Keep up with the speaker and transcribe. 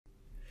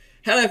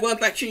Hello everyone,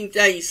 back to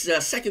today's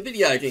second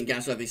video doing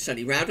GWV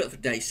Sunday Round Up for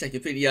today's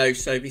second video.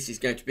 So this is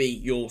going to be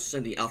your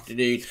Sunday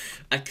afternoon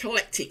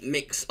eclectic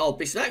mix of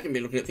business. We're going to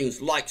be looking at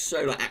things like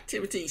solar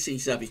activity, sea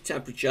surface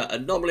temperature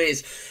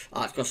anomalies,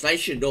 Arctic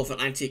oscillation, North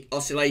Atlantic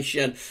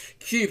oscillation,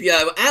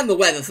 QBO, and the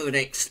weather for the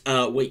next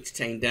week to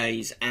 10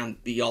 days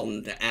and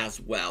beyond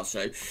as well. So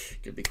it's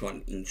going to be quite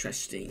an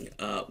interesting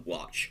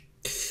watch.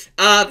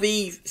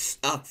 The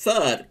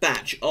third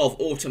batch of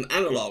autumn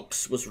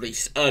analogues was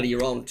released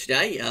earlier on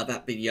today.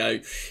 That video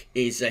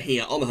is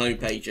here on the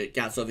homepage at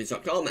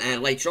GWV.com,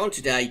 and later on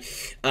today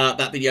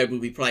that video will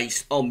be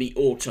placed on the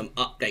autumn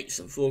updates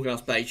and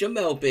forecast page, and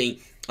there'll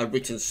be a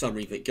written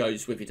summary that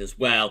goes with it as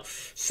well,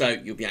 so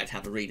you'll be able to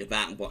have a read of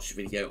that and watch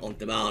the video on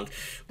demand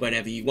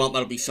whenever you want.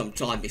 That'll be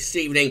sometime this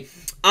evening.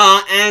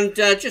 And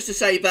just to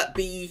say that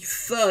the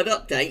third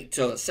update,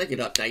 or the second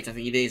update I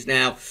think it is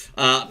now,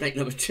 update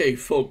number 2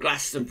 for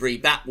Glastonbury,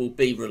 that will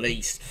be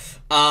released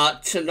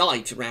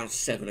tonight around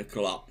 7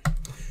 o'clock.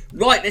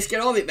 Right, let's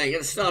get on with it, mate. I'm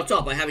going to start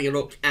off by having a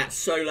look at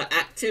solar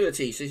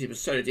activity. So this is a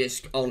solar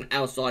disk on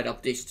our side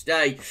of this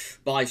today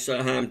by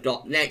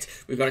solarham.net.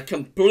 We've got a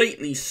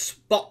completely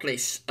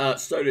spotless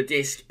solar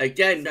disk.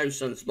 Again, no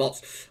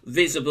sunspots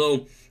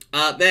visible.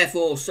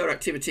 Therefore, solar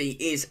activity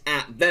is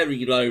at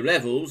very low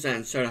levels,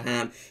 and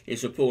Solarham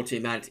is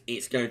reporting that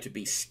it's going to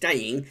be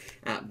staying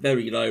at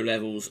very low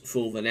levels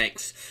for the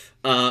next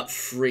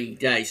 3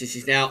 days. This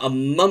is now a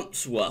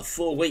month's worth,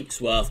 4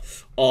 weeks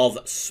worth of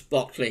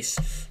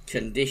spotless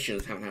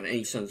conditions. Haven't had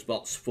any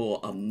sunspots for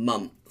a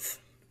month.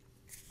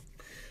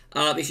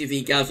 This is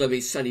the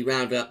GWV Sunday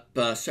Round Up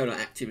solar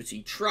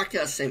activity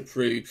tracker sent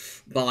through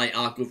by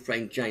our good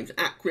friend James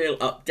Ackrill,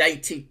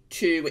 updated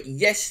to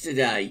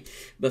yesterday,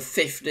 the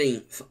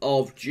 15th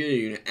of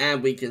June,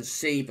 and we can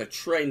see the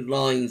trend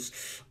lines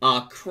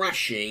are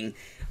crashing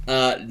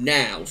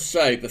now.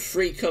 So the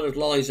three coloured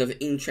lines of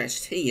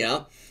interest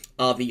here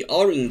are the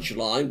orange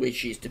line,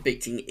 which is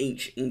depicting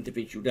each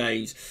individual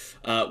day's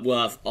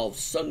worth of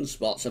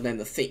sunspots, and then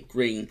the thick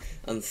green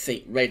and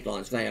thick red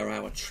lines, they are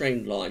our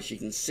trend lines. You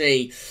can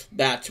see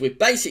that we've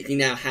basically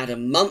now had a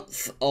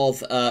month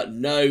of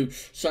no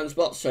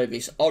sunspots, so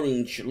this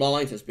orange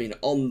line has been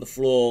on the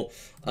floor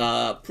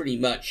pretty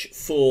much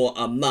for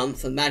a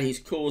month, and that is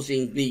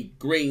causing the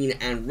green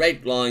and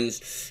red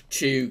lines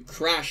to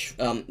crash.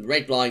 The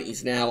red line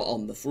is now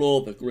on the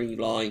floor, the green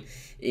line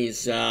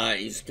is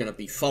going to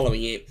be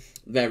following it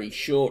very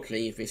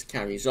shortly if this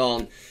carries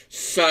on.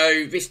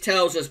 So this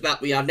tells us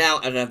that we are now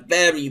at a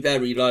very,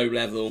 very low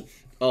level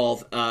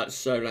of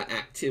solar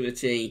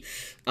activity.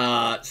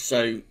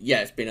 So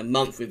yeah, it's been a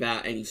month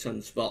without any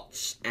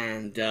sunspots,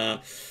 and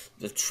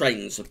the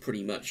trends are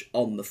pretty much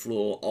on the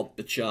floor of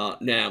the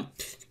chart now.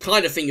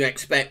 Kind of thing you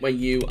expect when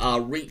you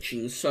are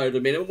reaching solar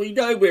minimum. We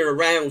know we're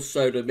around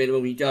solar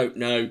minimum. We don't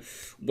know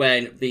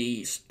when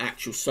the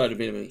actual solar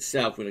minimum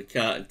itself will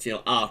occur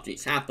until after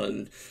it's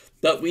happened.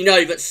 But we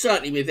know that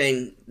certainly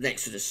within the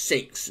next sort of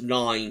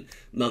 6-9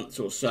 months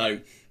or so,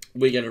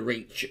 we're going to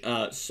reach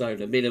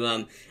solar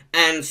minimum.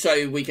 And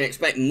so we can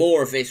expect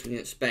more of this. We can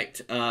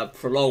expect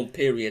prolonged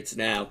periods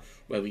now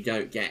where we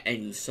don't get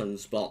any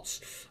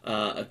sunspots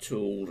at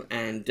all.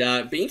 And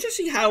be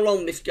interesting how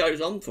long this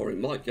goes on for. It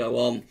might go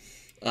on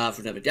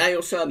for another day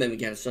or so, and then we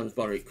get a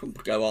sunspot, or it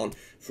could go on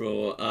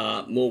for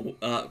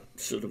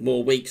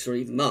more weeks or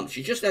even months.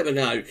 You just never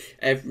know.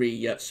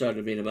 Every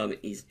solar minimum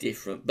is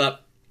different.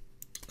 But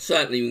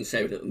certainly we can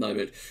say that at the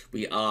moment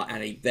we are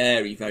at a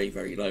very, very,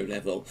 very low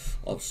level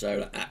of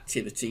solar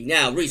activity.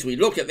 Now, the reason we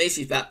look at this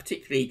is that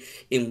particularly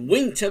in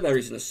winter there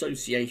is an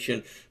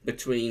association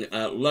between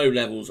low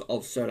levels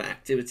of solar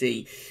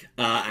activity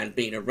and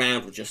being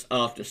around or just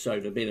after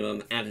solar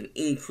minimum, and an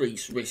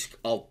increased risk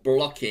of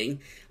blocking.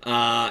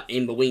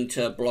 In the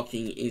winter,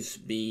 blocking is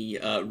the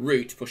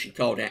route pushing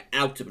cold air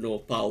out of the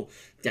North Pole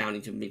down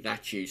into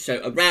mid-latitude.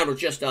 So around or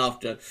just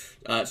after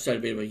solar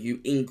minimum, you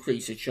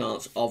increase the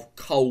chance of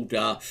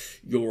colder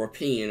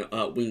European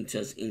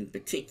winters in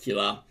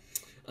particular,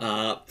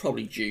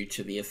 probably due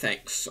to the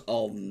effects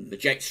on the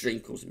jet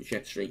stream, causing the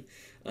jet stream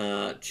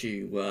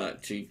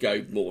to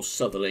go more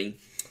southerly.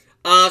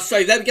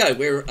 So there we go,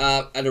 we're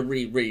at a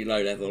really, really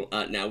low level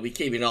now. We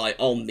keep an eye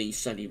on the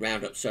Sunday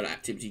Roundup solar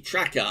activity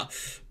tracker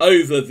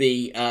over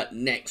the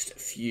next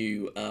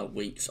few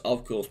weeks.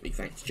 Of course, big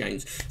thanks to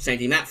James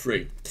sending that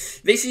through.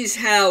 This is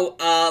how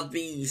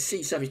the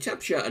sea surface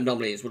temperature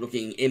anomalies were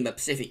looking in the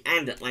Pacific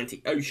and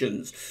Atlantic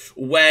Oceans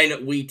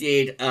when we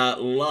did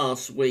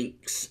last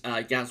week's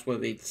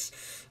GWV's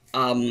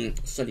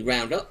Sunday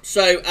Roundup.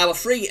 So our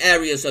three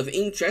areas of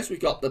interest, we've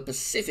got the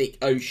Pacific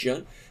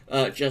Ocean,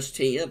 just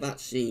here,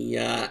 that's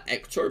the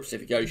Equatorial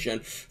Pacific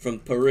Ocean from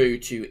Peru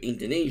to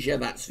Indonesia.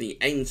 That's the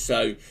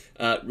ENSO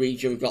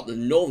region. We've got the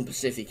Northern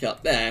Pacific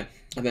up there,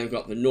 and then we've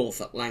got the North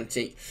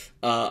Atlantic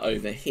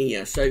over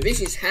here. So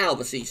this is how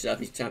the sea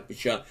surface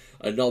temperature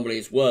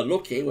anomalies were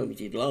looking when we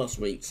did last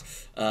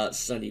week's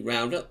Sunday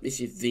Roundup. This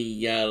is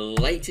the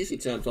latest in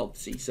terms of the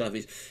sea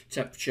surface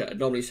temperature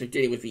anomalies. So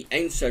dealing with the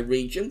ENSO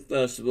region,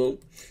 first of all.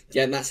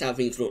 Again, that's how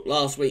things looked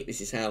last week.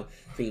 This is how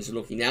things are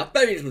looking now.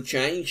 Very little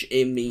change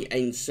in the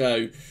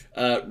ENSO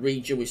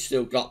region. We've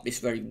still got this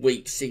very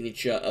weak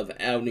signature of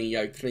El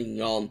Nino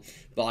clinging on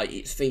by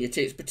its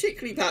fingertips,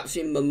 particularly perhaps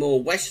in the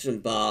more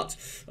western part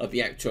of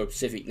the Equatorial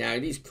Pacific now.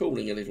 It is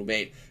cooling a little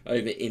bit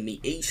over in the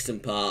eastern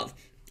part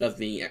of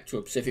the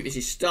Equatorial Pacific. This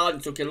is starting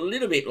to look a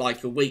little bit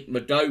like a weak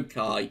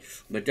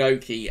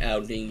Modoki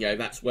El Nino.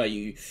 That's where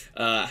you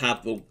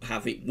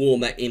have it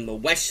warmer in the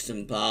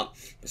western part,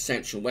 the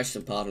central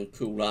western part, and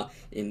cooler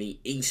in the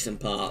eastern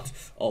part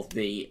of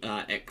the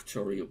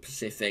Equatorial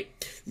Pacific.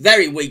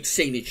 Very weak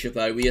signature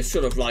though. We are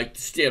sort of like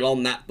still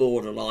on that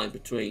borderline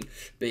between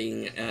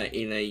being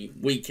in a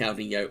weak El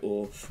Nino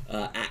or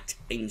at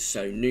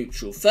ENSO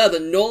neutral. Further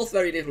north,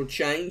 very little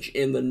change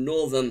in the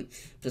northern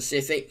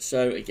Pacific.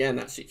 So again,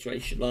 that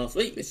situation last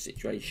week, this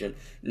situation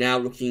now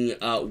looking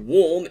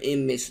warm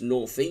in this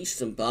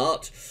northeastern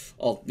part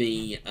of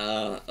the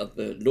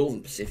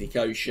northern Pacific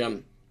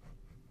Ocean,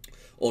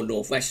 or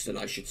northwestern,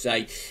 I should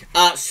say.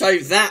 So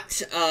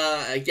that,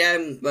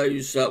 again,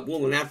 those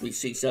warmer than average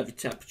sea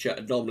surface temperature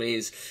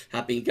anomalies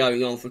have been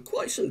going on for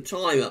quite some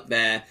time up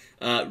there,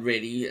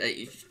 really.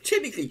 It's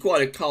typically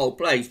quite a cold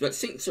place, but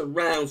since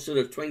around sort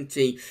of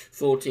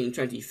 2014,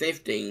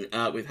 2015,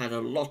 we've had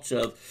a lot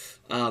of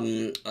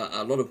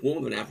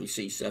warmer than average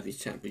sea surface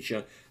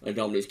temperature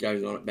anomalies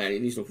going on up there.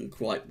 It is looking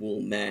quite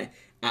warm there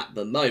at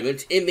the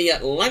moment. In the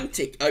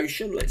Atlantic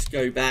Ocean, let's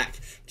go back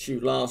to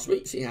last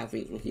week, see how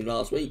things were looking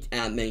last week,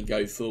 and then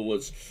go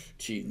forwards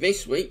to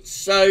this week.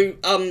 So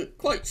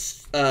quite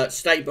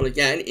stable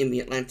again in the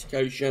Atlantic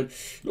Ocean.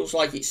 Looks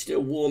like it's still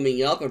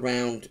warming up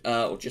around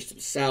or just to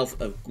the south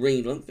of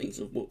Greenland. Things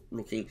are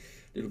looking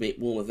a little bit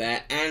warmer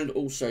there, and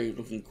also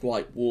looking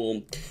quite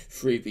warm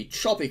through the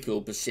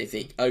tropical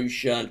Pacific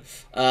Ocean,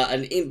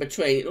 and in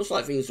between it looks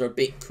like things are a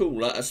bit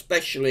cooler,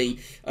 especially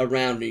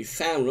around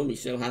Newfoundland. We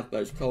still have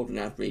those cold and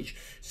average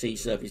sea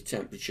surface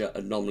temperature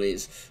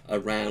anomalies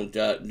around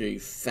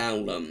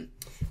Newfoundland.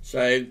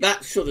 So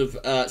that sort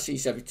of sea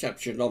surface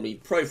temperature anomaly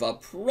profile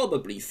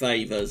probably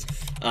favours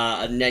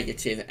a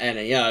negative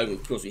NAO.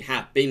 Of course, we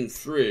have been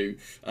through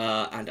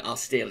and are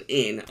still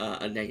in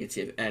a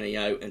negative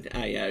NAO and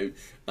AO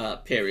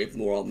period.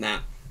 More on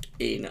that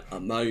in a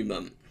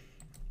moment.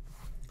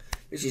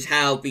 This is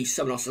how the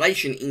Southern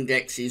Oscillation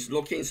Index is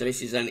looking. So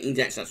this is an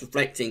index that's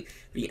reflecting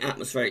the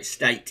atmospheric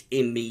state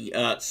in the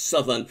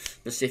southern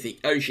Pacific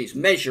Ocean. It's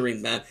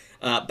measuring the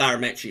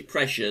barometric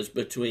pressures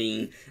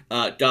between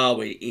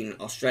Darwin in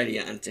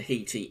Australia and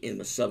Tahiti in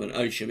the Southern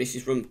Ocean. This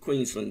is from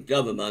Queensland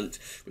Government,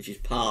 which is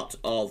part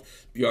of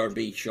Bureau of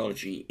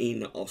Meteorology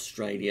in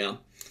Australia.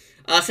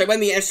 So when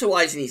the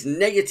SOI is in its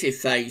negative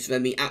phase,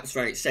 then the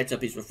atmospheric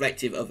setup is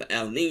reflective of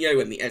El Nino.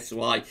 When the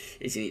SOI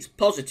is in its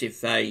positive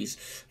phase,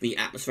 the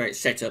atmospheric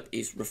setup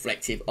is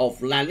reflective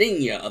of La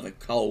Nina, of a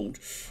cold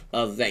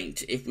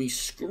event. If we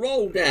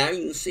scroll down,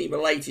 you can see the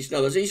latest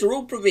numbers. These are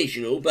all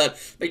provisional, but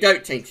they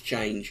don't tend to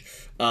change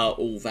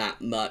all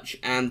that much.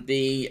 And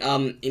the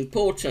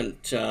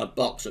important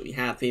box that we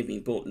have here, the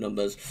important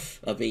numbers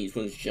of these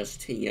ones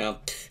just here.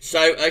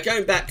 So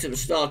going back to the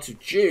start of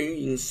June,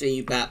 you can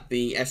see that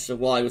the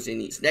SOI was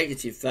in its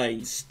negative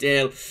phase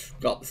still.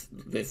 Got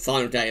the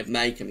final day of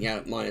May coming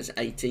out at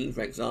 -18,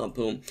 for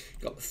example.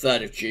 Got the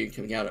 3rd of June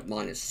coming out at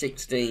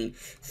 -16.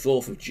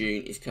 4th of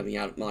June is coming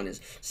out at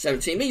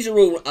 -17. These are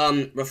all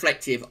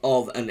reflective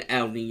of an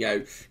El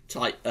Nino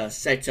type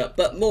setup,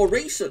 but more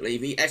recently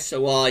the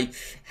SOI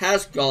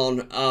has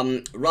gone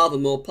rather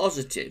more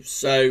positive.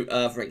 So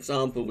for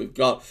example, we've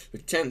got the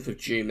 10th of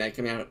June there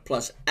coming out at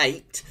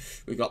 +8.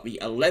 We've got the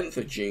 11th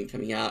of June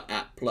coming out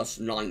at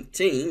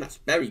 +19. That's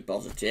very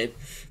positive,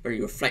 very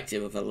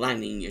reflective of a La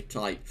Nina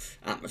type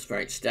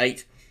atmospheric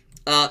state.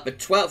 The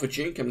 12th of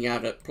June coming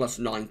out at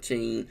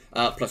 +9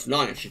 I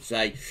should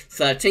say.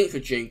 13th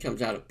of June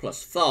comes out at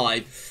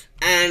 +5.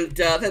 And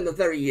then the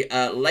very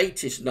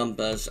latest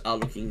numbers are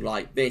looking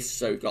like this.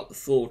 So we've got the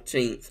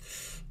 14th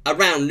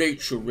around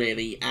neutral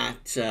really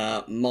at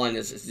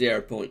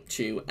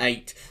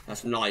 -0.28.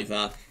 That's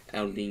neither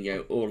El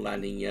Nino or La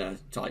Nina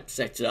type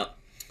setup.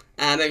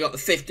 And they've got the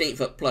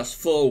 15th at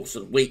 +4,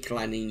 sort of weak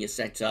La Nina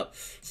setup.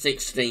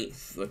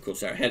 16th, of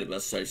course, they're ahead of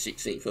us, so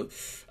 16th of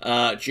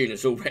June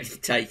has already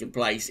taken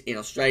place in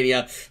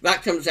Australia.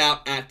 That comes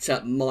out at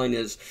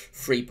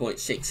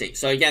 -3.66.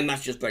 So again,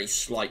 that's just very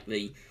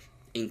slightly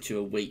into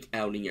a weak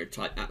El Nino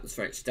type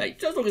atmospheric state.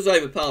 Just look as though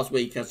the past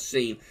week has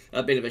seen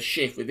a bit of a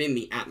shift within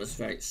the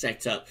atmospheric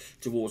setup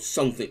towards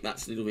something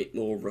that's a little bit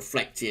more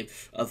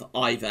reflective of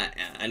either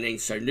an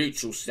ENSO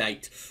neutral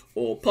state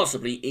or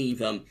possibly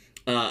even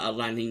a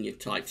La Nina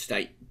type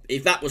state.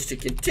 If that was to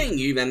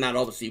continue, then that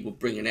obviously would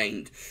bring an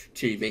end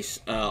to this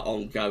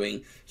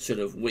ongoing sort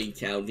of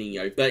weak El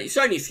Nino. But it's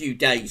only a few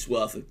days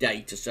worth of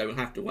data, so we'll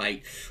have to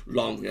wait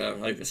longer,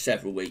 over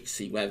several weeks,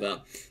 see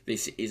whether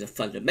this is a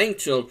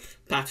fundamental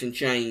pattern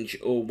change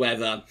or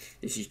whether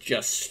this is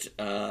just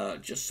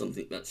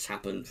something that's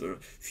happened for a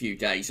few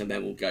days and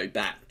then we'll go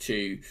back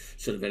to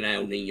sort of an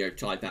El Nino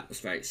type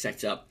atmospheric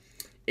setup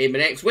in the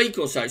next week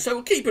or so. So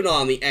we'll keep an eye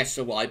on the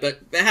SOI,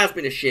 but there has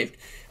been a shift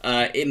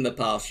in the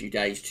past few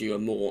days to a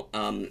more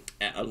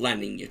a La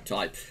Nina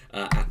type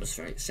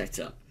atmospheric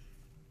setup.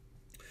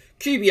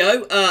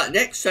 QBO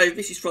next, so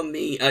this is from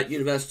the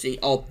University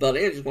of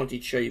Berlin. I just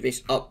wanted to show you this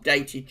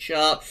updated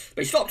chart.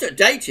 They stopped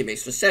updating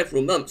this for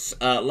several months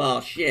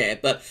last year,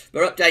 but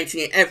they're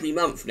updating it every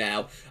month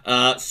now.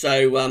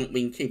 So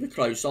we can keep a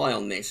close eye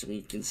on this, and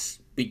we can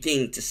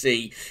begin to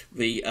see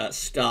the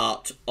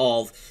start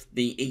of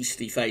the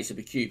easterly phase of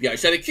the QBO.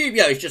 So the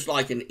QBO is just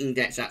like an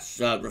index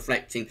that's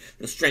reflecting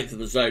the strength of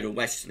the zonal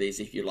westerlies,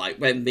 if you like.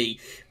 When the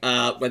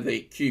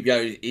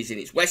QBO is in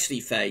its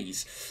westerly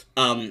phase,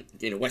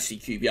 in a westerly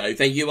QBO,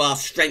 then you are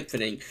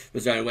strengthening the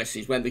zonal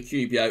westerlies. When the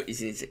QBO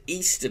is in its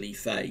easterly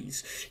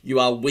phase, you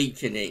are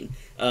weakening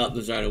the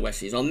zonal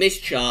westerlies. On this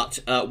chart,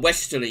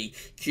 westerly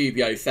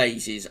QBO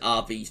phases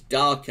are these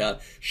darker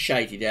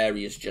shaded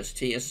areas just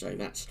here, so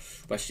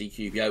that's westerly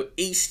QBO.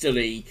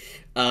 Easterly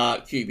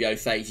QBO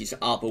phases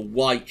are the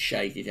white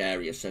shaded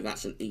area, so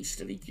that's an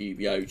easterly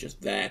QBO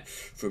just there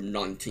from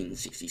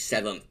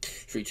 1967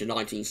 through to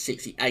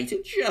 1968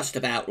 and just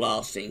about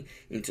lasting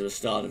into the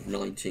start of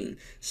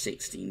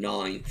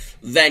 1969,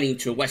 then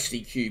into a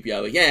westerly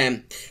QBO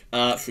again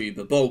through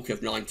the bulk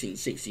of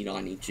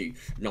 1969 into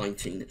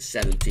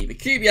 1970. The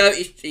QBO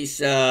is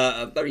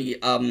a very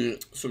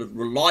sort of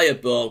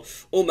reliable,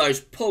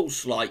 almost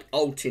pulse-like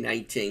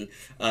alternating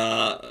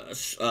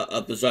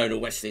of the zonal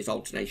westerlies,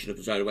 alternation of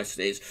the zonal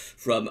westerlies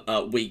from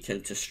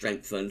weakened to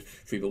strengthened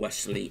through the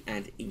westerly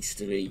and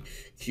easterly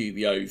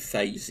QBO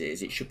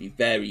phases. It should be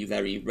very,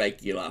 very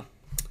regular.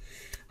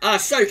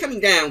 So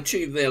coming down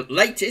to the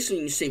latest, you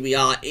can see we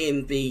are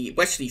in the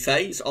westerly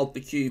phase of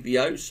the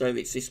QBO, so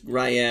it's this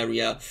grey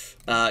area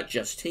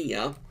just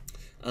here.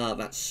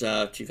 That's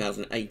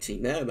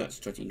 2018 there, that's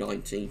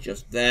 2019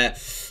 just there.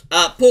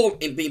 The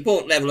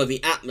important level of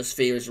the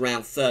atmosphere is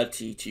around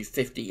 30 to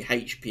 50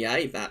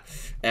 HPA, that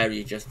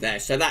area just there.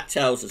 So that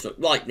tells us that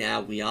right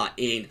now we are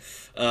in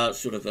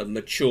sort of a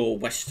mature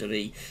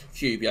westerly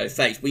QBO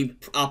phase. We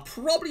are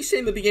probably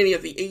seeing the beginning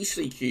of the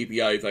easterly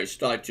QBO, though,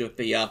 starting to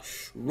appear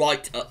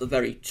right at the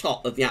very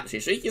top of the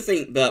atmosphere. So you can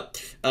think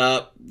that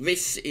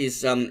this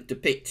is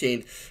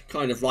depicting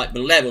kind of like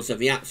the levels of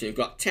the atmosphere. We've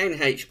got 10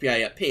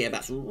 HPA up here,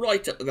 that's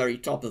right at the very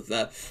top of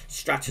the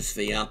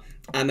stratosphere,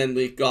 and then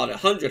we've got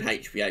 100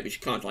 HPA, which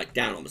is kind of like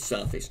down on the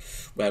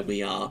surface where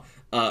we are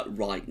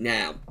right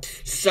now.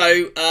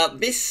 So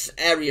this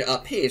area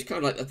up here is kind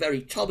of like the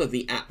very top of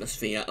the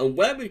atmosphere, and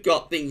where we've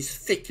got these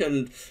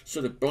thickened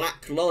sort of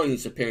black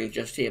lines appearing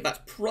just here, that's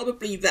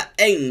probably the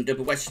end of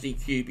a westerly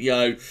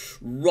QBO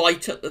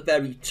right at the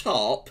very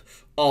top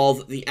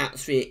of the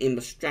atmosphere in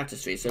the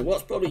stratosphere. So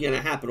what's probably going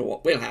to happen, or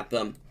what will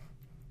happen,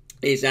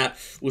 is that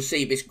we'll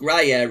see this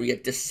grey area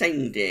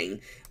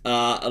descending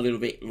a little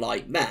bit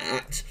like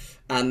that,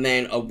 and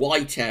then a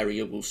white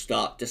area will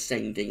start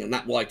descending, and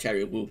that white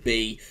area will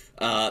be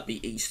the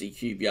easterly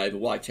QBO. The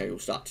white area will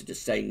start to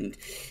descend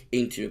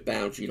into a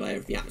boundary layer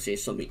of the atmosphere,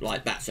 something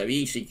like that. So the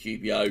easterly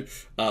QBO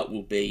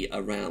will be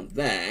around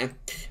there,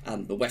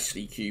 and the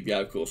westerly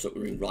QBO, of course, that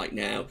we're in right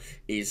now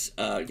is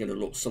going to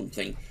look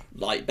something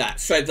like that.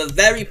 So the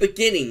very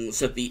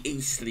beginnings of the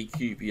easterly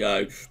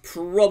QBO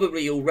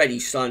probably already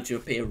starting to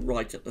appear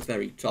right at the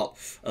very top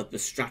of the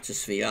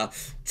stratosphere.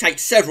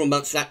 Takes several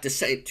months for that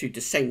to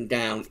descend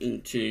down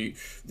into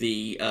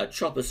the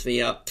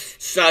troposphere.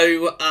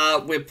 So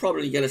we're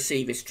probably going to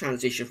see this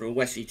transition from a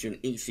westerly to an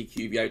easterly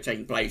QBO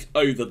taking place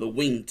over the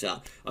winter.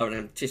 I would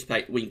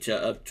anticipate winter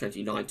of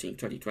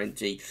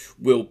 2019-2020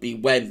 will be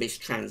when this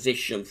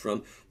transition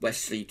from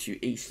westerly to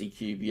easterly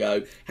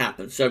QBO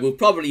happens. So we'll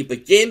probably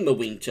begin the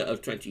winter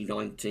of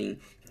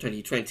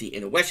 2019-2020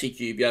 in a westerly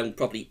QBO and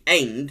probably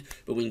end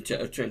the winter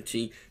of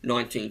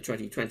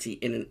 2019-2020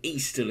 in an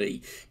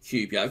easterly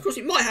QBO. Of course,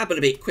 it might happen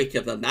a bit quicker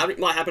than that. It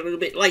might happen a little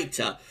bit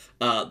later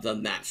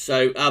than that.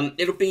 So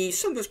it'll be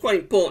something that's quite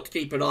important to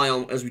keep an eye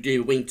on as we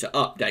do winter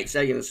updates.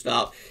 They're going to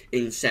start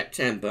in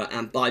September,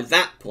 and by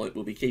that point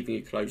we'll be keeping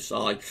a close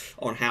eye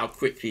on how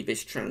quickly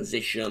this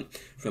transition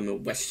from a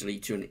westerly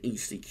to an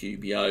easterly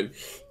QBO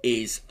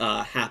is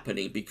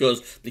happening,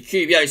 because the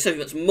QBO is something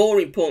that's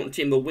more important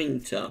in the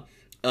winter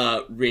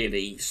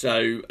really.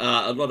 So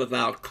a lot of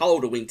our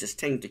colder winters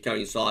tend to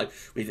coincide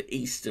with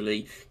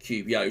easterly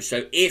QBO.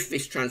 So if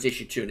this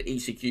transition to an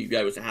easterly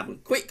QBO was to happen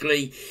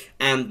quickly,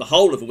 and the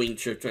whole of the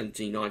winter of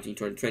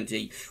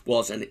 2019-2020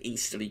 was an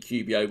easterly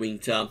QBO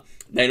winter,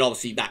 then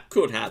obviously that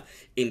could have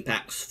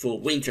impacts for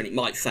winter, and it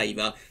might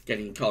favour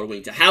getting a colder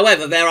winter.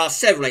 However, there are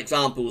several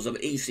examples of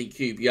easterly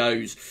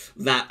QBOs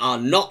that are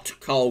not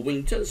cold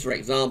winters. For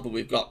example,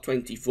 we've got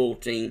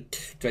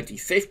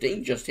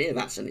 2014-2015 just here.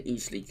 That's an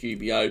easterly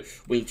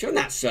QBO winter, and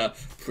that's a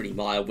pretty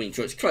mild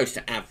winter. It's close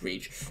to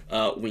average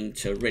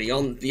winter, really.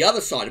 On the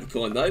other side of the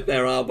coin, though,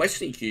 there are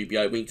westerly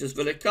QBO winters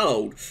that are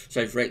cold.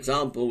 So, for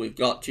example, we've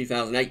got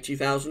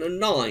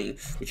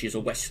 2008-2009, which is a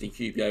westerly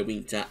QBO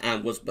winter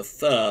and was the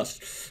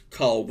first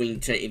cold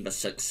winter in the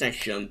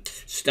succession,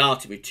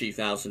 started with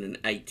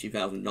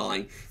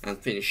 2008-2009 and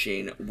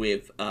finishing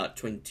with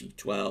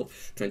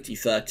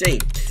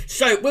 2012-2013.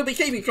 So we'll be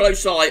keeping a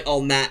close eye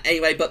on that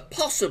anyway, but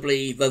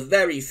possibly the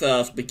very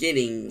first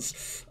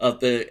beginnings of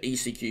the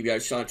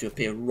ECQBO starting to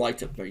appear right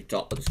at the very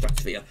top of the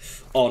stratosphere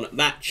on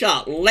that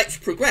chart. Let's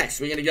progress.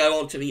 We're going to go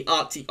on to the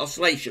Arctic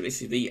Oscillation.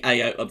 This is the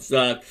AO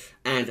Observed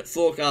and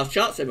Forecast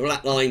chart. So the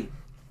black line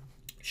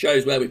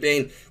shows where we've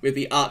been with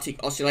the Arctic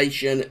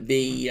Oscillation.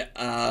 The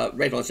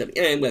red line's at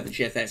the end, where the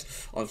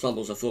GFS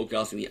ensembles are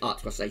forecasting the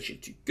Arctic Oscillation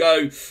to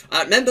go.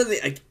 Remember,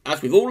 that,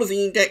 as with all of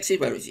the indexes,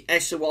 whether it's the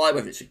SOI,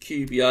 whether it's a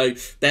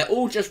QBO, they're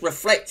all just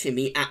reflecting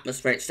the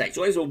atmospheric state.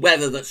 So it's the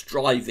weather that's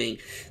driving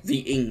the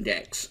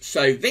index.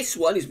 So this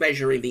one is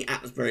measuring the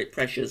atmospheric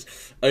pressures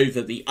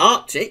over the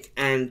Arctic,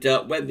 and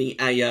when the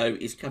AO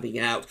is coming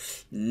out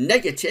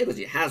negative, as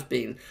it has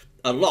been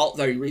a lot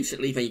very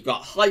recently, then you've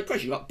got high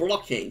pressure, you've got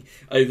blocking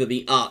over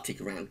the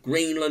Arctic around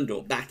Greenland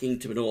or back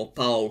into the North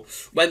Pole.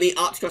 When the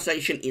Arctic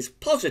Oscillation is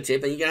positive,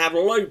 then you're going to have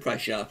low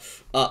pressure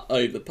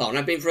over the pole. And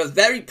I've been for a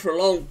very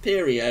prolonged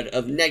period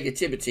of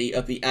negativity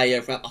of the AO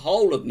throughout the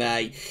whole of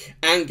May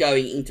and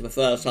going into the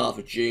first half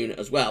of June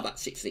as well. About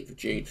 16th of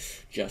June,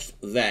 just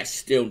there,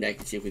 still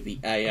negative with the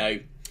AO.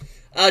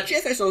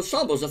 GFS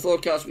ensembles are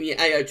forecasting the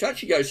AO to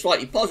actually go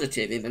slightly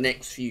positive in the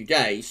next few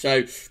days,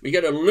 so we're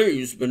going to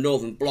lose the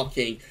northern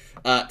blocking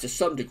to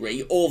some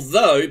degree,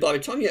 although by the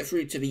time you get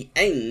through to the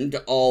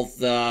end of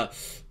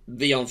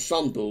the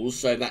ensembles,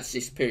 so that's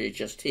this period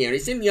just here, and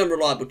it's in the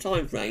unreliable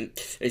time frame.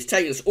 It's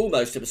taken us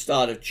almost to the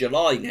start of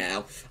July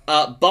now.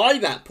 By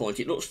that point,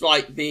 it looks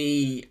like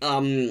the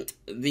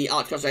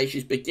Arctic Oscillation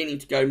is beginning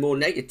to go more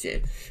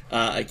negative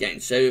again.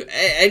 So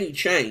any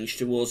change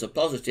towards a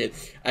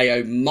positive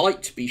AO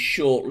might be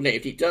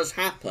short-lived. It does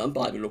happen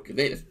by the look of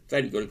it. There's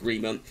fairly good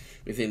agreement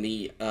within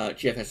the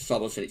GFS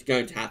ensembles, and it's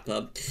going to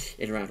happen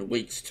in around a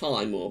week's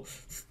time or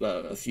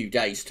a few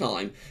days'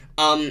 time.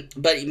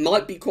 But it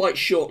might be quite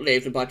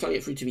short-lived, and by the time you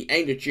get through to the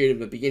end of June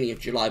and the beginning of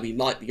July, we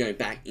might be going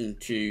back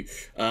into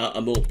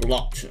a more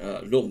blocked,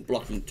 northern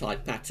blocking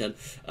type pattern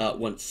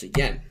once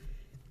again.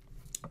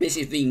 This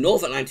is the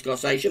North Atlantic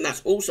Oscillation.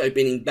 That's also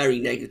been in very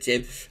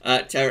negative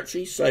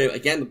territory. So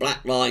again, the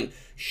black line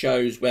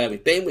shows where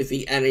we've been with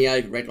the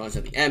NAO. The red line's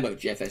at the end, where the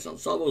GFS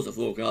ensembles are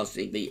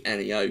forecasting the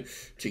NAO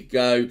to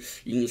go.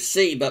 You can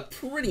see that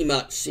pretty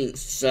much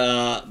since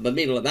the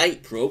middle of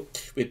April,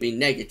 we've been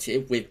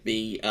negative with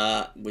the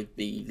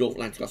North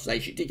Atlantic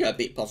Oscillation. It did go a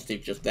bit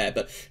positive just there,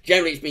 but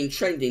generally it's been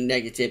trending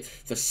negative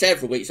for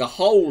several weeks. The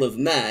whole of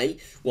May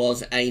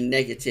was a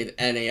negative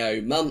NAO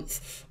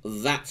month.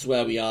 That's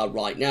where we are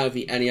right now.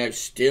 The NAO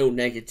still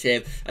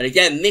negative. And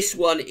again, this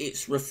one,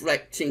 it's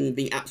reflecting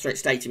the atmospheric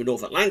state in the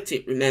North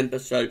Atlantic, remember,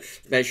 so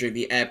measuring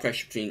the air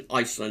pressure between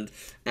Iceland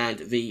and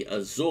the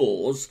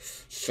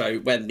Azores. So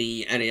when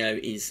the NAO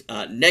is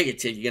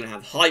negative, you're going to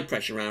have high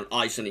pressure around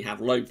Iceland, you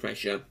have low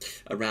pressure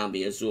around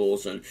the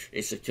Azores, and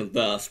it's a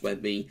converse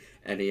when the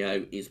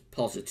NAO is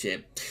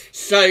positive.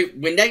 So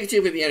we're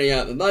negative with the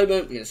NAO at the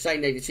moment. We're going to stay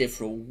negative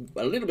for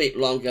a little bit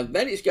longer.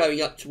 Then it's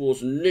going up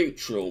towards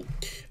neutral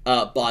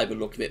by the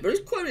look of it. But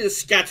it's quite a bit of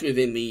scatter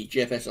within the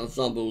GFS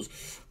ensembles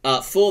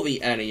for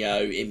the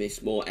NAO in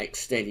this more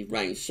extended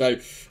range. So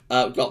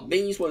we've got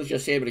these ones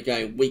just here that are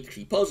going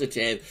weekly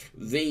positive.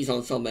 These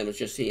ensemble members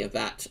just here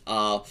that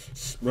are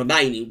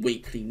remaining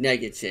weekly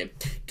negative.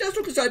 It does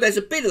look as though there's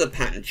a bit of a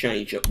pattern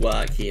change at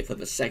work here for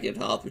the second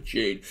half of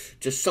June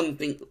to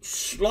something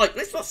slight,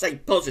 let's not say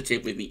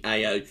positive with the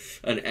AO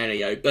and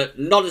NAO, but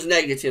not as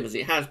negative as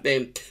it has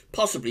been,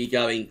 possibly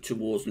going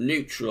towards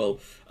neutral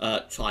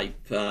type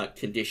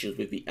conditions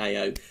with the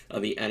AO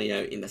and the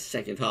NAO in the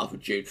second half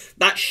of June.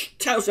 That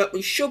tells us that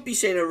we should be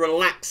seeing a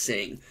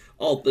relaxing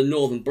of the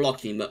northern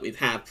blocking that we've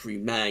had through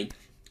May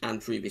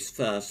and through this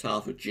first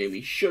half of June.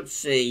 We should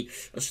see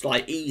a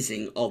slight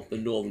easing of the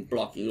northern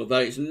blocking, although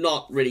it's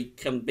not really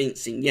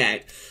convincing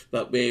yet,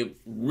 but we're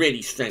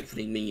really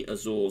strengthening the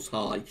Azores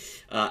high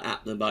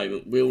at the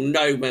moment. We'll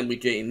know when we're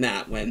doing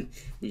that, when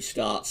we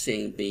start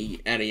seeing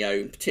the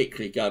NAO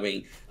particularly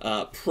going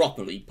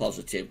properly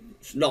positive.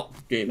 It's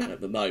not doing that at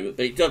the moment,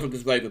 but it does look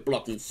as though the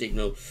blocking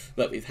signal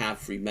that we've had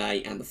through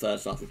May and the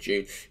first half of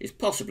June is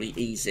possibly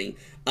easing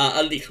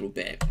a little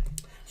bit.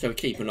 So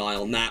keep an eye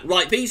on that.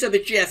 Right, these are the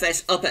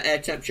GFS upper air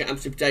temperature and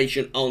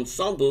precipitation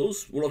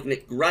ensembles. We're looking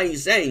at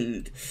Gray's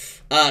End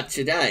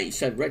today.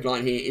 So the red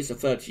line here is the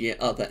 30-year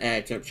upper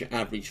air temperature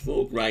average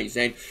for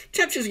Gravesend.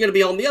 Temperatures are going to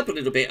be on the up a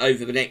little bit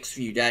over the next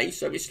few days,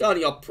 so we're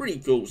starting off pretty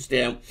cool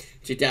still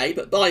today,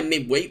 but by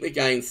midweek we're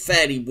going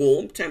fairly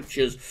warm.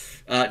 Temperatures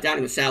down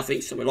in the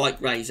southeast, somewhere like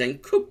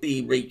Gravesend, could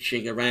be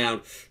reaching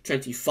around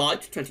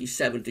 25 to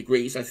 27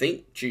 degrees, I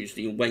think.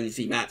 Tuesday and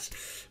Wednesday, that's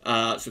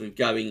sort of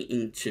going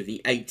into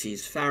the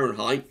 80s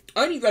Fahrenheit.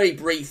 Only very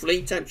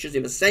briefly, temperatures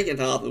in the second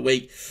half of the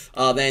week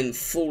are then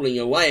falling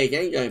away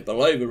again, going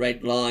below the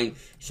red line,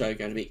 so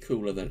going to be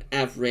cooler than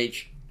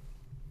average.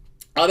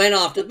 And then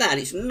after that,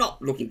 it's not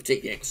looking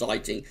particularly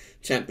exciting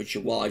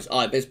temperature-wise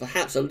either. There's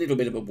perhaps a little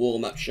bit of a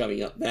warm-up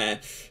showing up there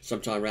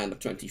sometime around the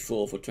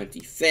 24th or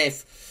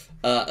 25th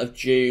of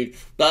June.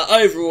 But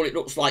overall, it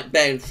looks like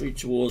then through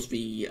towards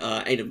the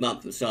end of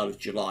month and start of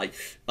July,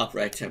 upper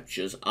air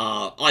temperatures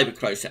are either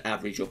close to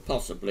average or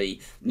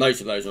possibly, most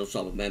of those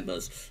ensemble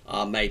members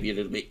are maybe a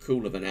little bit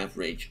cooler than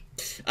average.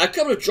 A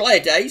couple of drier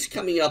days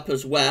coming up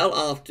as well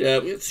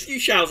after, we have a few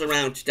showers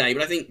around today,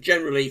 but I think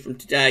generally from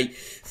today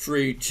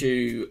through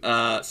to,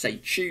 say,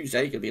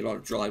 Tuesday, going to be a lot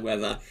of dry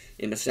weather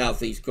in the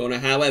southeast corner.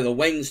 However,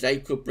 Wednesday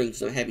could bring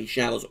some heavy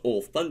showers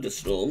or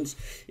thunderstorms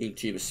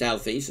into the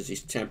southeast as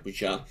this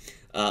temperature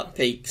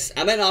peaks.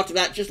 And then after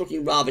that, just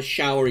looking rather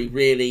showery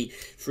really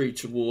through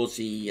towards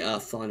the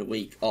final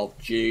week of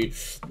June.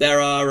 There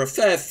are a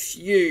fair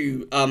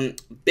few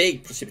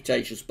big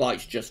precipitation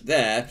spikes just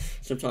there.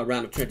 Sometime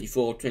around the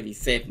 24th,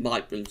 25th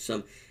might bring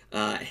some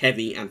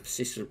heavy and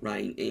persistent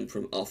rain in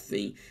from off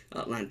the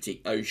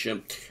Atlantic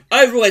Ocean.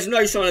 Overall, there's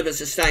no sign of a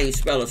sustained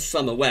spell of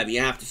summer weather.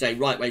 You have to say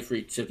right way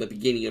through to the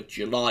beginning of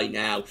July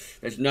now,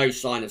 there's no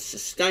sign of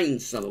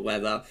sustained summer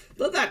weather,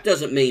 but that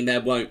doesn't mean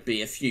there won't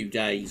be a few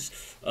days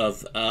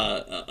of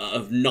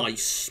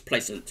nice,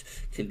 pleasant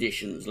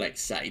conditions,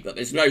 let's say. But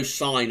there's no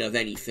sign of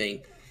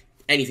anything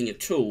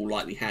at all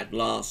like we had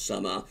last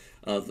summer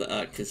of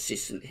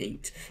consistent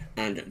heat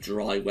and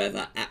dry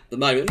weather at the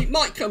moment. It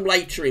might come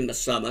later in the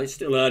summer. It's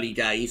still early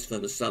days for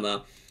the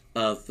summer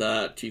of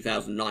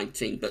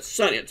 2019, but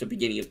certainly at the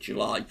beginning of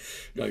July,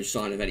 no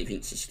sign of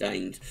anything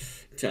sustained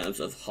in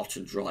terms of hot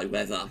and dry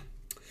weather.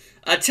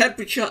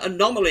 Temperature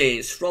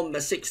anomalies from the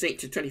 16th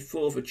to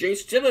 24th of June.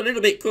 Still a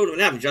little bit cooler than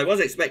average. I was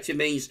expecting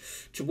these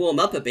to warm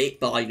up a bit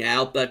by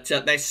now, but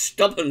they're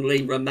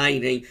stubbornly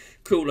remaining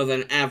cooler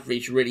than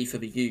average really for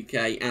the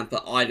UK and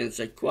for Ireland.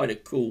 So quite a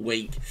cool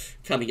week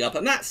coming up.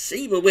 And that's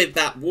even with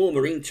that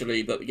warmer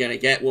interlude, but we're going to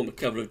get warm a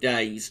couple of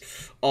days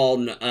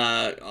on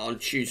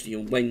Tuesday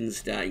and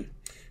Wednesday.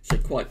 So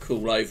quite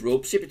cool overall.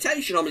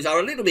 Precipitation anomalies are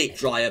a little bit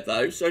drier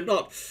though, so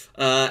not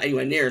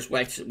anywhere near as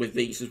wet with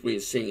these as we were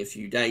seeing a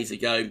few days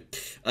ago.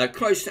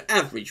 Close to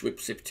average with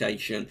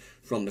precipitation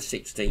from the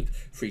 16th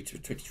through to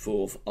the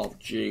 24th of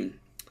June.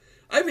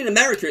 Over in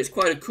America, it's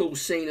quite a cool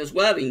scene as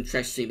well,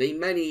 interestingly.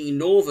 Many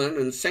northern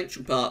and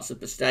central parts of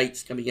the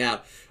states coming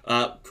out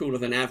cooler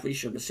than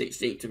average from the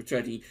 16th to the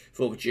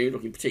 24th of June,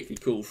 looking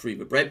particularly cool through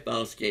the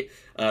breadbasket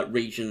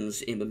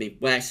regions in the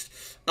Midwest.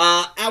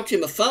 Out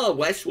in the far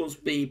west was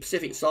the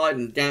Pacific side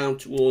and down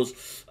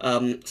towards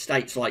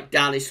states like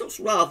Dallas. It looks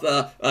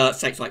rather,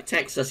 states like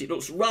Texas, it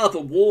looks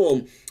rather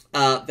warm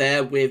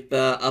there with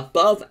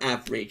above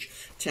average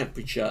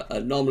temperature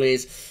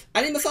anomalies.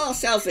 And in the far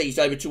southeast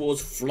over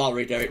towards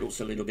Florida, it looks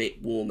a little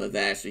bit warmer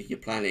there. So if you're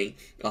planning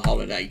a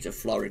holiday to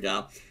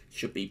Florida, it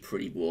should be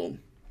pretty warm.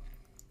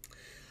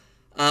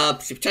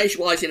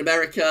 Precipitation-wise in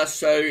America,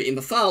 so in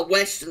the far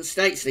western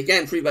states, and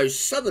again through those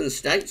southern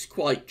states,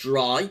 quite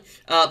dry,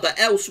 but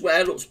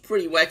elsewhere looks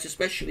pretty wet,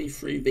 especially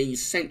through the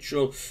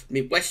central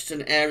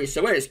midwestern areas.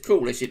 So where it's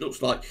coolest, it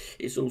looks like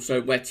it's also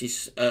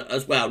wettest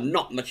as well.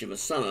 Not much of a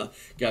summer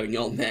going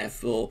on there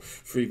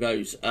through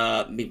those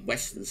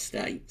midwestern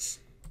states.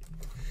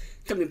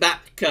 Coming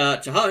back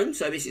to home,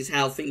 so this is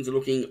how things are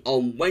looking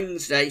on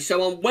Wednesday.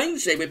 So on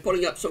Wednesday, we're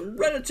pulling up some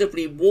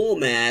relatively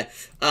warm air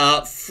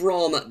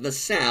from the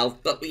south,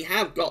 but we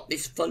have got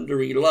this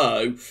thundery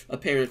low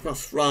appearing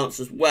across France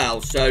as well.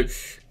 So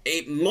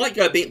it might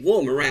go a bit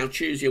warm around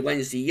Tuesday or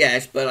Wednesday,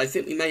 yes, but I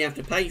think we may have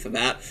to pay for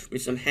that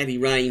with some heavy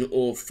rain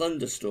or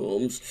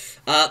thunderstorms.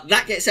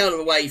 That gets out of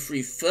the way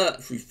through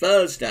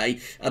Thursday,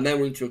 and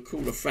then we're into a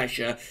cooler,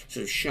 fresher,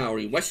 sort of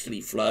showery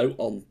westerly flow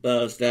on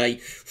Thursday.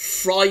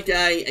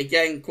 Friday,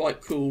 again,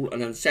 quite cool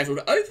and unsettled.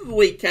 Over the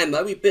weekend,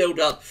 though, we build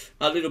up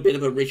a little bit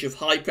of a ridge of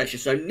high pressure,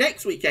 so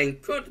next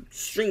weekend could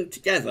string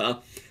together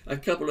a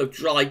couple of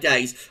dry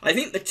days. I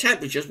think the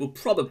temperatures will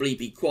probably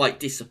be quite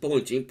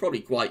disappointing,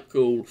 probably quite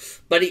cool,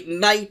 but it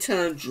may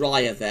turn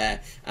drier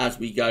there as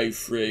we go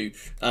through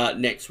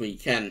next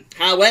weekend.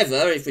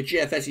 However, if the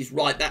GFS is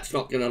right, that's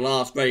not going to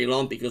last very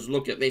long, because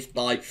look at this,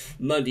 by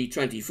Monday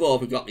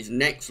 24th, we've got this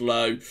next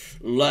low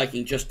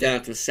lurking just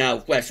down to the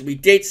southwest. We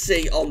did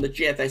see on the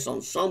GFS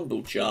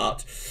ensemble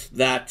chart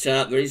that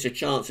there is a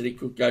chance that it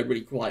could go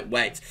really quite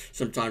wet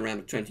sometime around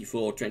the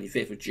 24th,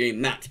 25th of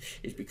June. That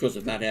is because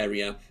of that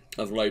area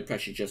of low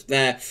pressure just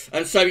there.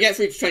 And so we get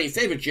through to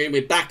 25th of June,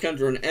 we're back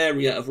under an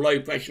area of low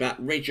pressure. That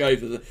ridge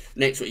over the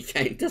next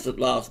weekend doesn't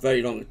last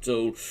very long at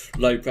all.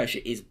 Low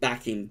pressure is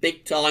back in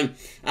big time.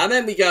 And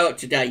then we go up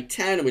to day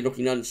 10 and we're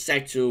looking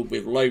unsettled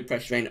with low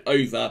pressure then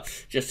over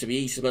just to the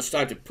east of us,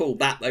 starting to pull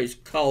back those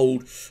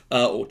cold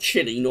or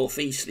chilly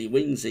northeasterly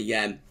winds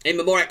again. In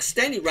the more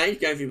extended range,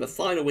 going through the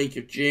final week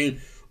of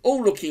June,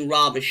 all looking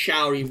rather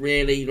showery,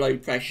 really. Low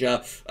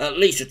pressure, at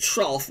least a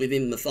trough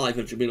within the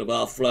 500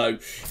 millibar flow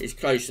is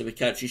close to the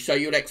country, so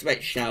you'd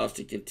expect showers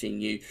to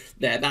continue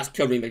there. That's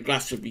covering the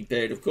Glastonbury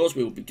period. Of course,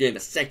 we will be doing a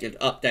second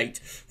update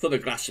for the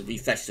Glastonbury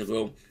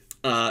Festival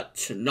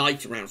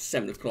tonight around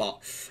 7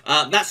 o'clock.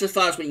 That's as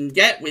far as we can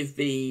get with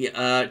the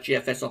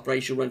GFS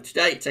operation run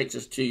today. It takes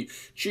us to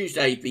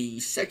Tuesday the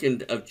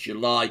 2nd of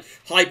July.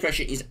 High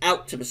pressure is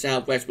out to the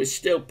southwest. We're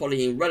still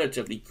pulling in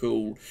relatively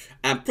cool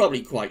and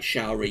probably quite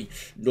showery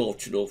north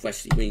to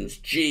northwesterly winds.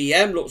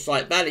 GEM looks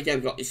like that. Again,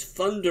 we've got this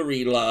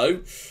thundery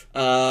low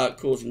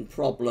causing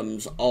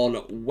problems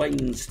on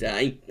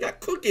Wednesday.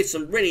 That could give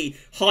some really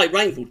high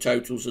rainfall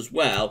totals as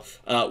well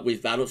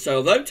with that. So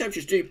although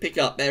temperatures do pick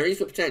up, there is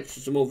the potential for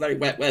some more very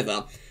wet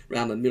weather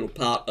around the middle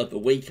part of the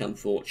week,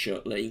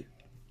 unfortunately.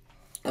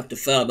 Have to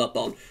firm up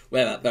on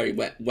where that very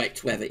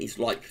wet weather is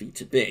likely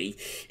to be.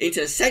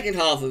 Into the second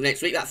half of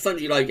next week, that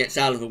fungy low gets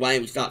out of the way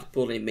and we start to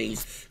pull in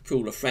these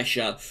cooler,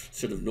 fresher,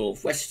 sort of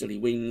northwesterly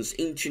winds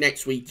into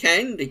next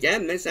weekend.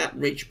 Again, there's that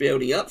ridge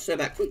building up, so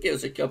that could give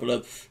us a couple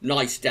of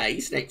nice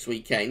days next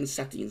weekend,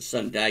 Saturday and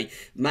Sunday,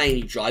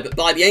 mainly dry. But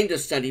by the end of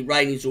Sunday,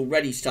 rain is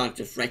already starting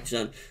to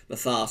threaten the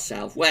far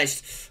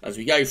southwest. As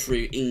we go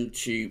through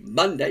into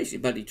Monday, so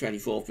Monday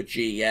 24th for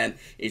GEM,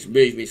 is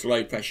moving its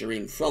low pressure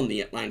in from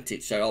the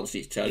Atlantic, so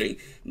obviously it's turning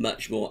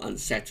much more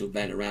unsettled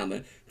then around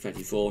the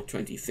 24th,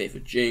 25th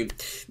of June.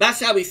 That's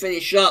how we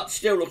finish up.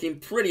 Still looking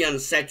pretty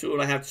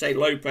unsettled. I have to say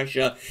low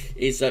pressure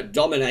is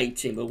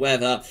dominating the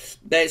weather.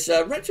 There's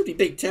a relatively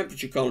big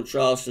temperature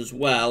contrast as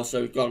well.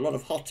 So we've got a lot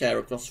of hot air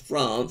across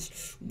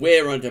France.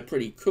 We're under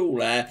pretty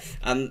cool air.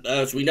 And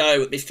as we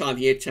know, at this time of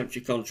year, temperature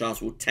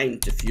contrast will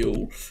tend to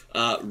fuel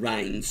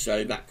rain.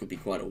 So that could be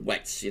quite a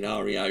wet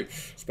scenario,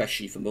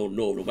 especially for more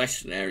northern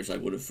western areas, I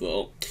would have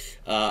thought,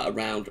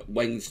 around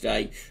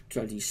Wednesday,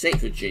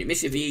 26th of June.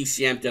 This is the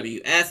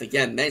ECMWF.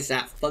 Again, there's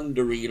that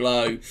thundery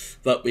low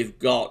that we've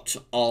got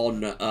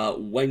on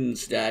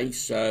Wednesday.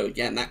 So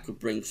again, that could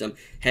bring some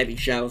heavy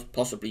showers,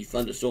 possibly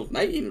thunderstorms,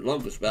 maybe even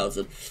longer spells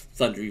of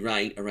thundery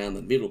rain around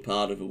the middle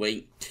part of the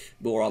week.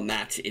 More on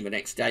that in the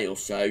next day or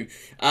so.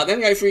 Then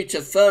we go through to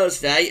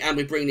Thursday, and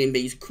we're bringing in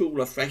these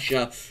cooler,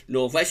 fresher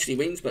northwesterly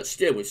winds, but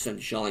still with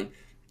sunshine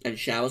and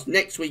showers.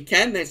 Next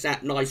weekend, there's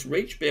that nice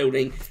ridge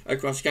building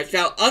across the coast.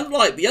 Now,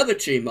 unlike the other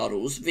two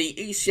models, the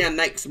ECM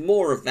makes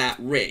more of that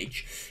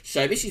ridge.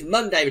 So this is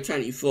Monday the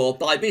 24th.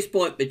 By this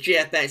point, the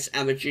GFS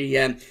and the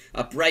GM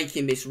are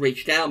breaking this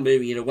ridge down,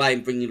 moving it away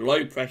and bringing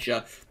low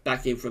pressure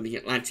back in from the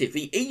Atlantic.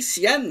 The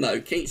ECM, though,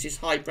 keeps this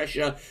high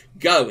pressure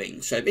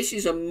going. So this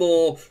is a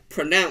more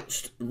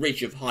pronounced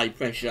ridge of high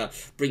pressure,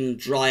 bringing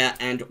drier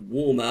and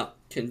warmer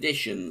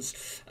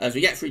conditions. As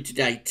we get through to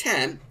day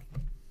 10,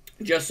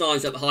 just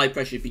signs that the high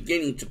pressure is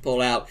beginning to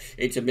pull out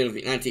into the middle of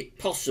the Atlantic,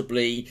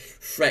 possibly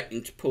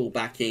threatening to pull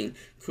back in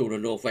cooler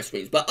northwest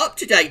winds. But up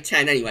to day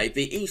 10 anyway,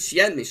 the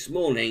ECM this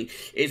morning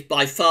is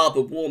by far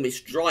the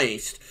warmest,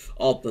 driest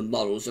of the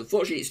models.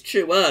 Unfortunately, it's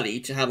too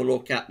early to have a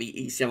look at the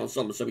ECM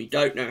ensemble, so we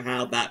don't know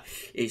how that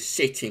is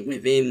sitting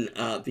within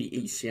the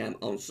ECM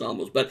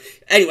ensembles. But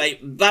anyway,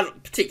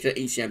 that particular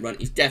ECM run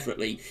is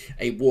definitely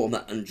a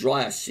warmer and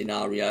drier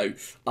scenario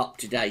up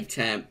to day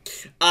 10.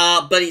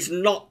 But it's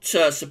not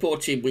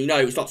supported, we know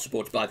it's not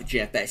supported by the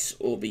GFS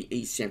or the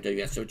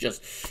ECMWS, so we'll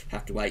just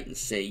have to wait and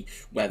see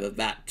whether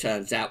that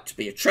turns out to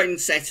be a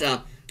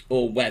trendsetter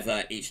or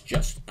whether it's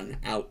just an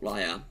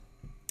outlier.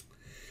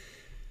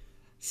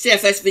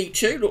 CFS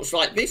V2 looks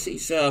like this.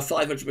 It's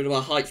 500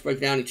 millibar heights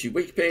broken down into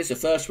week periods. The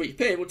first week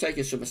period will take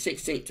us from the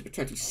 16th to the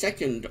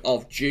 22nd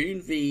of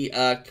June. The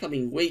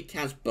coming week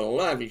has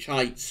below average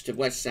heights to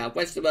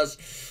west-southwest of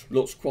us.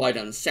 Looks quite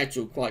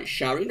unsettled, quite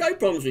showery. No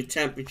problems with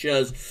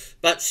temperatures,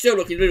 but still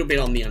looking a little bit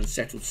on the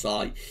unsettled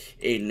side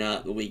in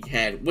the week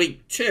ahead.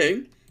 Week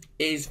 2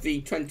 is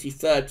the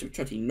 23rd to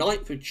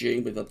 29th of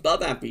June with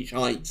above average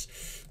heights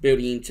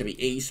building into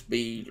the east,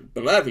 the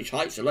below average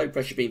heights, the low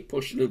pressure being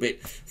pushed a little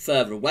bit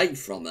further away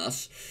from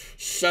us.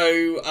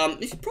 So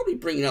this is probably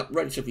bringing up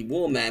relatively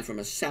warm air from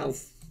a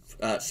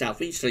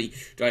southeasterly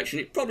direction.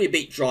 It's probably a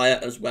bit drier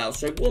as well,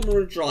 so warmer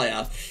and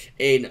drier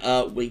in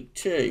week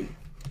 2.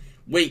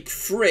 Week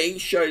 3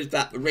 shows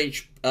that the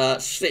ridge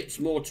slips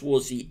more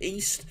towards the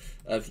east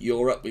of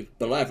Europe with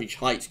below average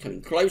heights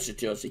coming closer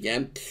to us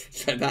again.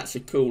 So that's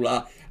a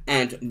cooler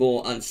and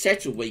more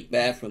unsettled week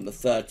there from the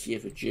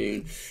 30th of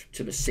June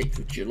to the 6th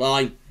of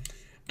July.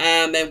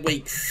 And then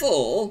week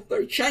 4,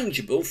 very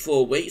changeable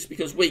 4 weeks,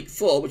 because week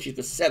 4, which is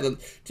the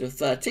 7th to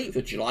the 13th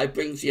of July,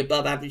 brings the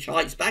above average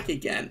heights back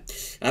again.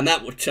 And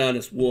that will turn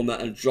us warmer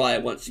and drier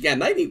once again.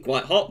 Maybe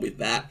quite hot with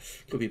that.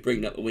 Could be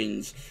bringing up the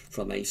winds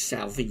from a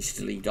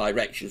southeasterly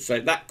direction. So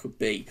that could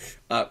be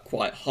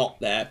quite hot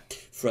there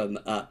from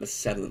the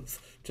 7th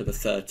to the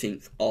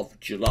 13th of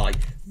July.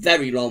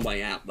 Very long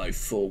way out though,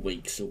 4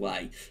 weeks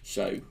away.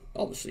 So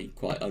obviously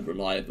quite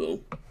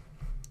unreliable.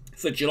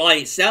 For July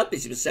itself,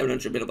 this is a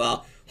 700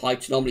 millibar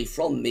height anomaly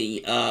from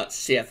the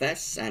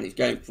CFS, and it's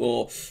going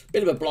for a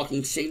bit of a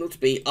blocking signal to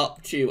be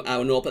up to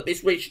our north. But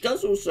this ridge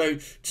does also,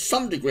 to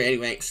some degree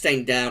anyway,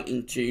 extend down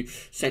into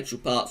central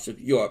parts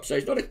of Europe. So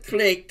it's not a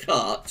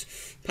clear-cut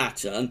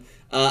pattern.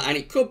 And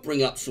it could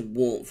bring up some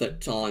warmth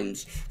at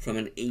times from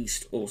an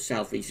east or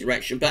southeast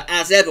direction. But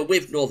as ever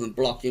with northern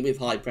blocking, with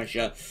high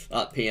pressure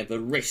up here, the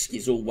risk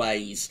is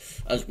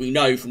always, as we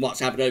know from what's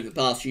happened over the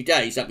past few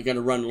days, that we're going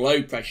to run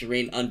low pressure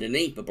in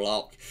underneath the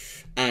block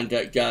and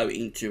go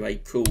into a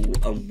cool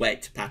and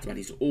wet pattern. And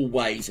it's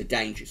always a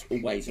danger, it's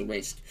always a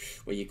risk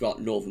where you've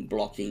got northern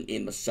blocking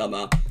in the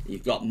summer.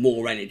 You've got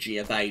more energy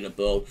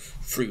available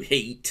through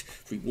heat,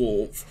 through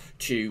warmth,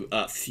 to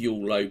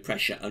fuel low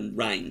pressure and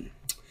rain.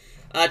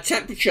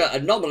 Temperature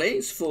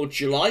anomalies for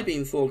July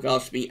being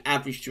forecast to be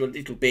average to a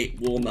little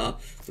bit warmer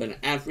than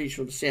average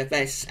from the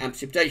CFS, and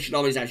precipitation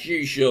anomalies as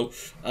usual,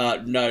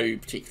 no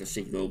particular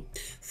signal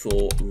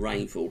for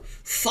rainfall.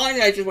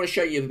 Finally, I just want to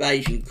show you the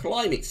Beijing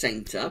Climate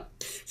Centre.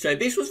 So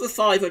this was the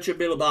 500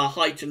 millibar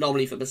height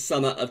anomaly for the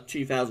summer of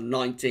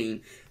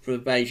 2019 from the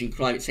Beijing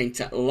Climate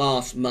Centre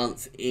last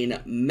month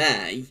in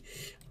May.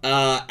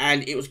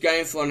 And it was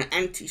going for an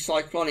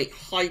anticyclonic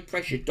high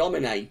pressure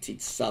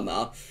dominated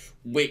summer,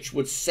 which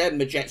would send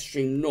the jet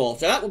stream north.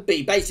 So that would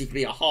be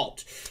basically a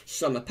hot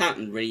summer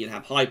pattern, really. You'd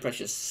have high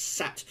pressure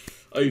sat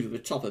over the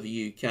top of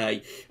the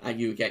UK, and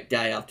you would get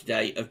day after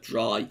day of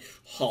dry,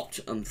 hot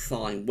and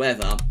fine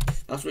weather.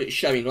 That's what it's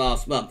showing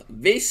last month.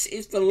 This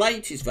is the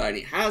latest though, and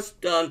it has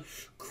done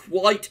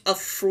quite a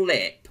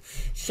flip.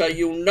 So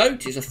you'll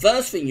notice, the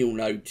first thing you'll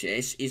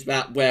notice is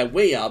that where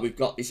we are, we've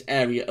got this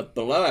area of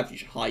below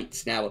average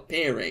heights now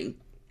appearing.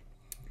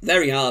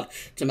 Very hard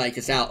to make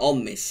us out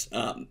on this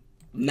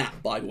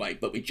map, by the way,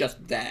 but we're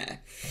just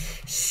there.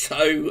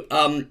 So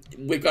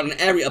we've got an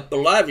area of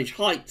below average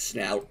heights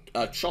now,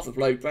 a trough of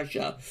low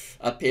pressure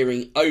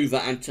appearing over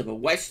and to the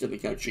west of the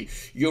country.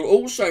 You'll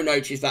also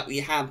notice that we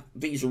have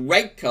these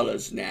red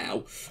colours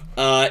now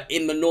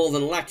in the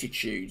northern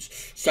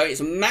latitudes. So it's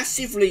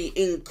massively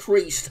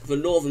increased the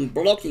northern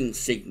blocking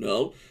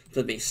signal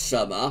for this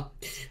summer.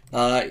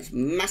 It's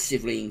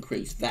massively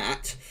increased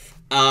that.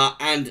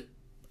 And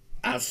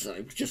as I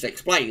was just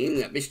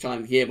explaining, at this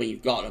time of year, when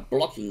you've got a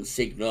blocking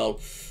signal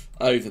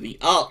over the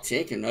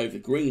Arctic and over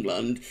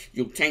Greenland,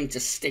 you'll tend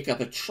to stick up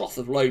a trough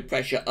of low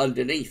pressure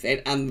underneath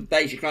it, and the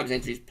Beijing Climate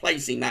Centre is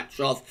placing that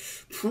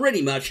trough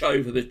pretty much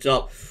over the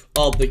top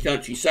of the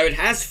country. So it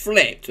has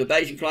flipped. The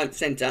Beijing Climate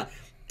Centre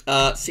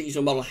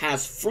seasonal model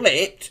has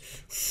flipped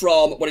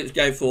from what it was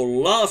going for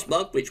last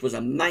month, which was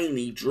a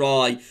mainly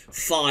dry,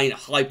 fine,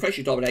 high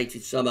pressure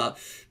dominated summer,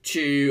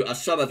 to a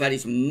summer that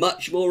is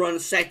much more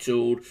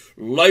unsettled,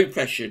 low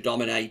pressure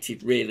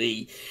dominated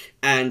really,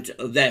 and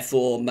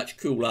therefore much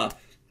cooler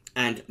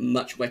and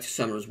much wetter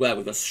summer as well,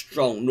 with a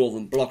strong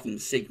northern blocking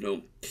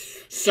signal.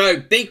 So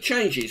big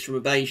changes from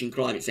the Beijing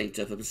Climate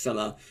Centre for the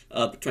summer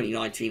of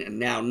 2019, and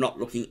now not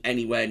looking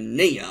anywhere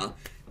near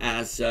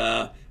as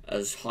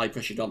high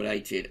pressure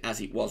dominated as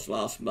it was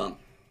last month.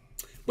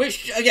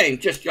 Which, again,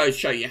 just goes to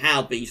show you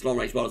how these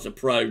long-range models are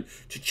prone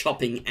to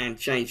chopping and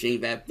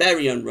changing. They're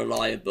very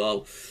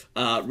unreliable,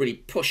 really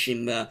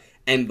pushing the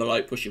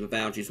envelope, pushing the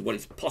boundaries of what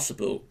is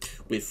possible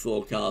with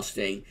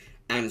forecasting.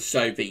 And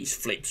so these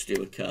flips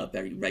do occur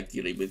very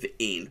regularly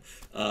within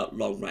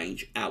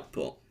long-range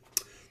output.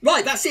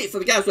 Right, that's it for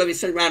the GWV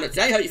Sunday Round Up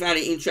today. Hope you found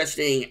it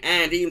interesting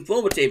and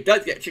informative.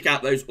 Don't forget to check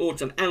out those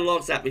autumn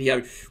analogs. That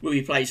video will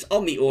be placed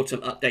on the autumn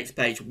updates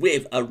page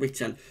with a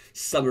written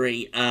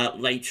summary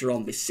later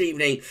on this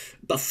evening.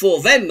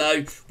 Before then,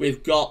 though,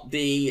 we've got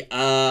the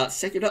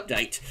second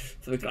update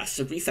for the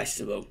Glastonbury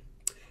Festival.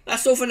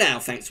 That's all for now.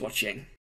 Thanks for watching.